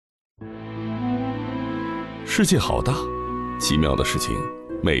世界好大，奇妙的事情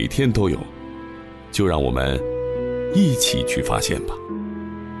每天都有，就让我们一起去发现吧。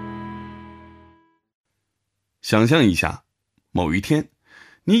想象一下，某一天，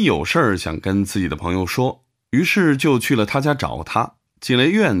你有事儿想跟自己的朋友说，于是就去了他家找他，进了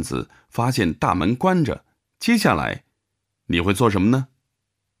院子，发现大门关着，接下来你会做什么呢？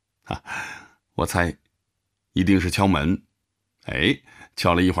我猜一定是敲门。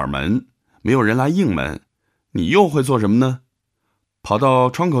敲了一会儿门，没有人来应门，你又会做什么呢？跑到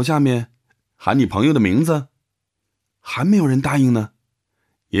窗口下面喊你朋友的名字，还没有人答应呢。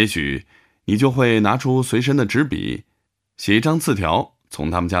也许你就会拿出随身的纸笔，写一张字条，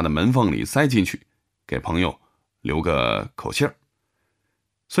从他们家的门缝里塞进去，给朋友留个口信儿。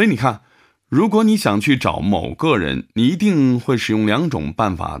所以你看，如果你想去找某个人，你一定会使用两种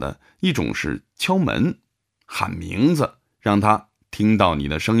办法的，一种是敲门喊名字，让他听到你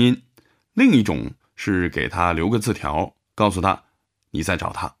的声音，另一种是给他留个字条，告诉他你在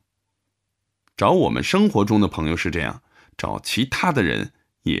找他。找我们生活中的朋友是这样，找其他的人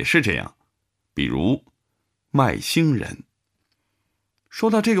也是这样，比如外星人。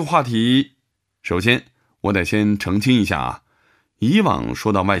说到这个话题，首先我得先澄清一下啊，以往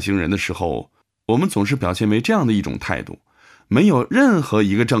说到外星人的时候，我们总是表现为这样的一种态度，没有任何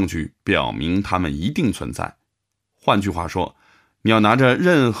一个证据表明他们一定存在。换句话说，你要拿着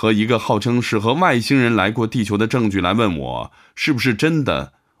任何一个号称是和外星人来过地球的证据来问我是不是真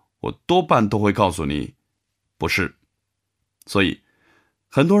的，我多半都会告诉你不是。所以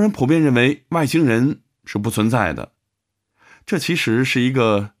很多人普遍认为外星人是不存在的，这其实是一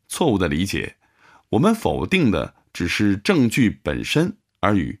个错误的理解。我们否定的只是证据本身，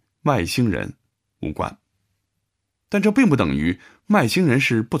而与外星人无关。但这并不等于外星人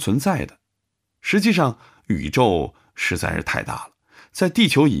是不存在的。实际上，宇宙实在是太大了，在地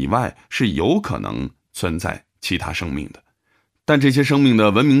球以外是有可能存在其他生命的，但这些生命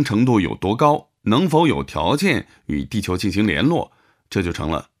的文明程度有多高，能否有条件与地球进行联络，这就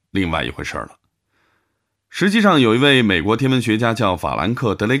成了另外一回事了。实际上，有一位美国天文学家叫法兰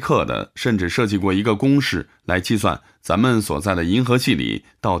克·德雷克的，甚至设计过一个公式来计算咱们所在的银河系里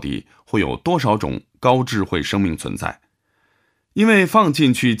到底会有多少种高智慧生命存在。因为放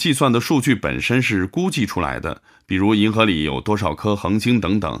进去计算的数据本身是估计出来的，比如银河里有多少颗恒星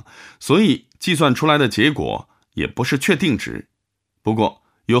等等，所以计算出来的结果也不是确定值。不过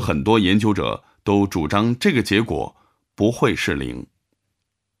有很多研究者都主张这个结果不会是零。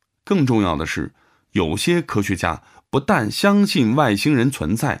更重要的是，有些科学家不但相信外星人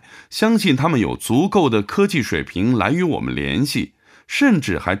存在，相信他们有足够的科技水平来与我们联系，甚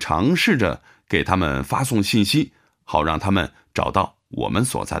至还尝试着给他们发送信息，好让他们找到我们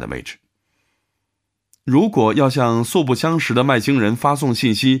所在的位置。如果要向素不相识的外星人发送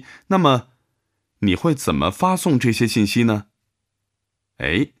信息，那么你会怎么发送这些信息呢？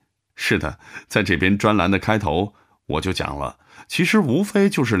是的，在这边专栏的开头我就讲了，其实无非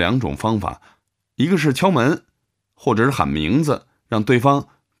就是两种方法，一个是敲门，或者是喊名字，让对方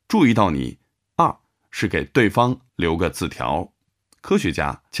注意到你；二是给对方留个字条。科学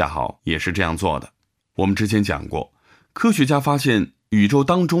家恰好也是这样做的。我们之前讲过，科学家发现宇宙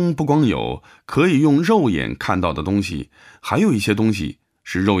当中不光有可以用肉眼看到的东西，还有一些东西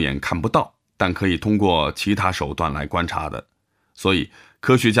是肉眼看不到，但可以通过其他手段来观察的。所以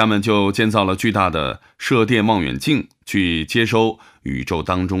科学家们就建造了巨大的射电望远镜，去接收宇宙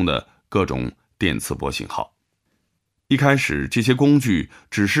当中的各种电磁波信号。一开始这些工具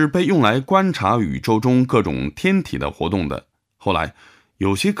只是被用来观察宇宙中各种天体的活动的，后来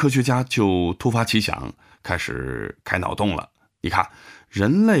有些科学家就突发奇想，开始开脑洞了。你看，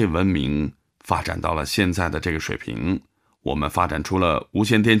人类文明发展到了现在的这个水平，我们发展出了无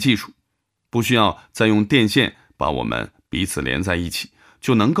线电技术，不需要再用电线把我们彼此连在一起，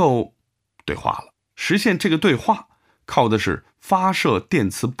就能够对话了。实现这个对话靠的是发射电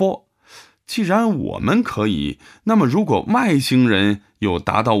磁波。既然我们可以，那么如果外星人有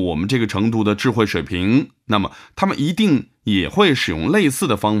达到我们这个程度的智慧水平，那么他们一定也会使用类似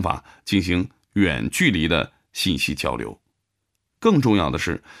的方法进行远距离的信息交流。更重要的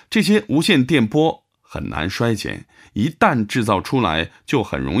是，这些无线电波很难衰减，一旦制造出来就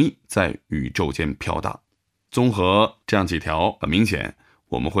很容易在宇宙间飘荡。综合这样几条，很明显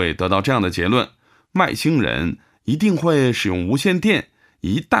我们会得到这样的结论：外星人一定会使用无线电，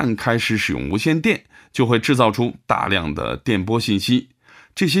一旦开始使用无线电，就会制造出大量的电波信息，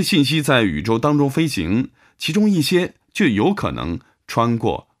这些信息在宇宙当中飞行，其中一些就有可能穿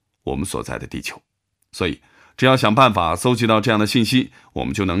过我们所在的地球。所以只要想办法搜集到这样的信息，我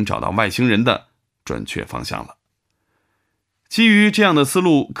们就能找到外星人的准确方向了。基于这样的思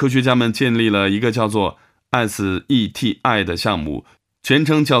路，科学家们建立了一个叫做 SETI 的项目，全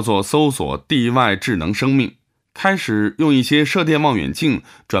称叫做搜索地外智能生命，开始用一些射电望远镜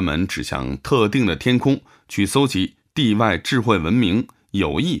专门指向特定的天空，去搜集地外智慧文明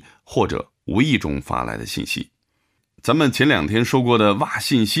有意或者无意中发来的信息。咱们前2天说过的哇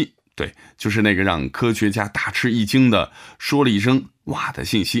信息，对，就是那个让科学家大吃一惊的说了一声哇的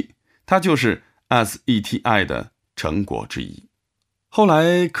信息，它就是 SETI 的成果之一。后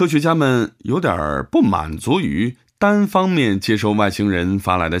来科学家们有点不满足于单方面接收外星人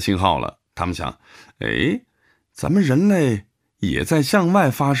发来的信号了，他们想，咱们人类也在向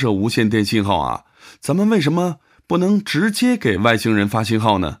外发射无线电信号啊，咱们为什么不能直接给外星人发信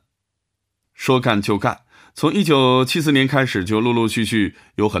号呢？说干就干，从1974年开始，就陆陆续续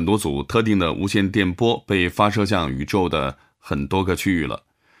有很多组特定的无线电波被发射向宇宙的很多个区域了。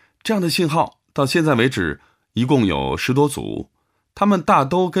这样的信号到现在为止一共有10多组，它们大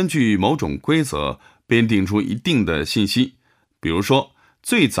都根据某种规则编定出一定的信息。比如说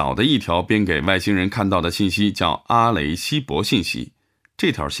最早的一条编给外星人看到的信息叫阿雷西博信息，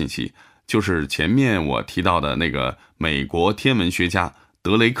这条信息就是前面我提到的那个美国天文学家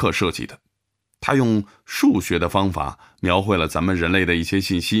德雷克设计的。他用数学的方法描绘了咱们人类的一些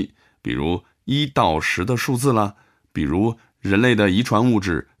信息，比如1到10的数字啦，比如人类的遗传物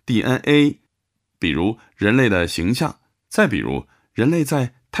质 DNA， 比如人类的形象，再比如人类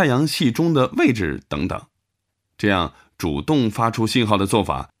在太阳系中的位置等等。这样主动发出信号的做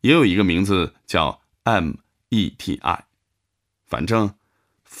法也有一个名字叫 METI。 反正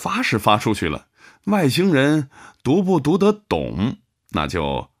发是发出去了，外星人读不读得懂，那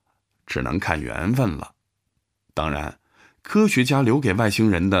就只能看缘分了。当然，科学家留给外星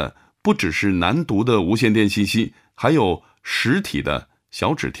人的不只是难读的无线电信息，还有实体的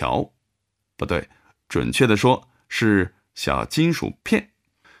小纸条，不对，准确的说是小金属片。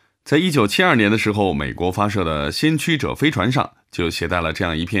在1972年的时候，美国发射的先驱者飞船上就携带了这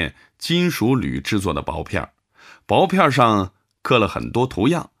样一片金属铝制作的薄片，薄片上刻了很多图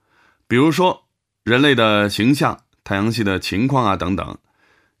样，比如说人类的形象、太阳系的情况啊等等。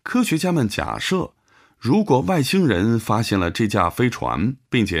科学家们假设，如果外星人发现了这架飞船，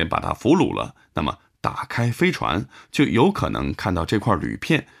并且把它俘虏了，那么打开飞船就有可能看到这块铝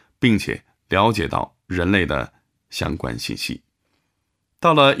片，并且了解到人类的相关信息。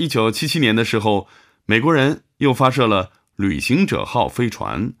到了1977年的时候，美国人又发射了旅行者号飞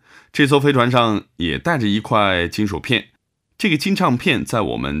船，这艘飞船上也带着一块金属片，这个金唱片在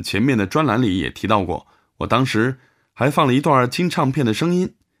我们前面的专栏里也提到过，我当时还放了一段金唱片的声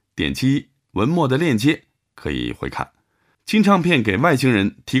音，点击文末的链接可以回看。金唱片给外星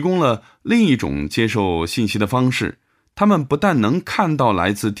人提供了另一种接受信息的方式，他们不但能看到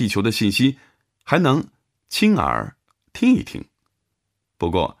来自地球的信息，还能亲耳听一听。不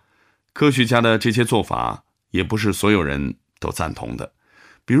过科学家的这些做法也不是所有人都赞同的，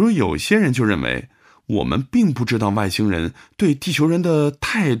比如有些人就认为，我们并不知道外星人对地球人的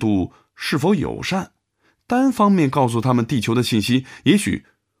态度是否友善，单方面告诉他们地球的信息，也许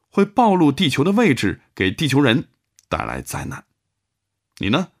会暴露地球的位置，给地球人带来灾难。你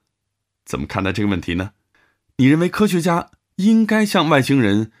呢？怎么看待这个问题呢？你认为科学家应该向外星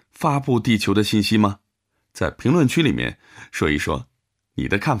人发布地球的信息吗？在评论区里面说一说你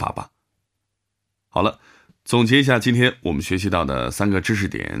的看法吧。好了，总结一下今天我们学习到的3个知识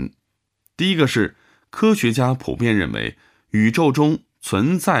点。第一个是，科学家普遍认为宇宙中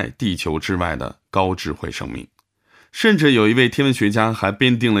存在地球之外的高智慧生命，甚至有一位天文学家还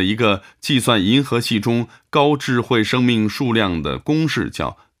编定了一个计算银河系中高智慧生命数量的公式，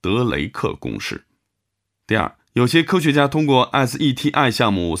叫德雷克公式。第二，有些科学家通过 SETI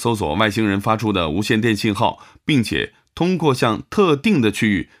项目搜索外星人发出的无线电信号，并且通过向特定的区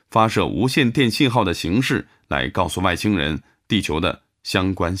域发射无线电信号的形式来告诉外星人地球的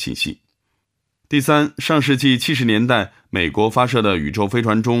相关信息。第三，上世纪70年代美国发射的宇宙飞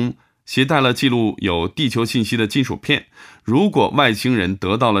船中携带了记录有地球信息的金属片，如果外星人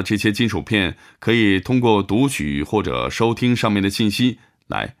得到了这些金属片，可以通过读取或者收听上面的信息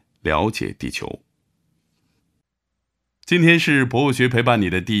来了解地球。今天是博物学陪伴你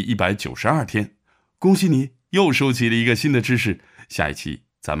的第192天，恭喜你又收集了一个新的知识，下一期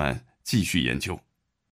咱们继续研究。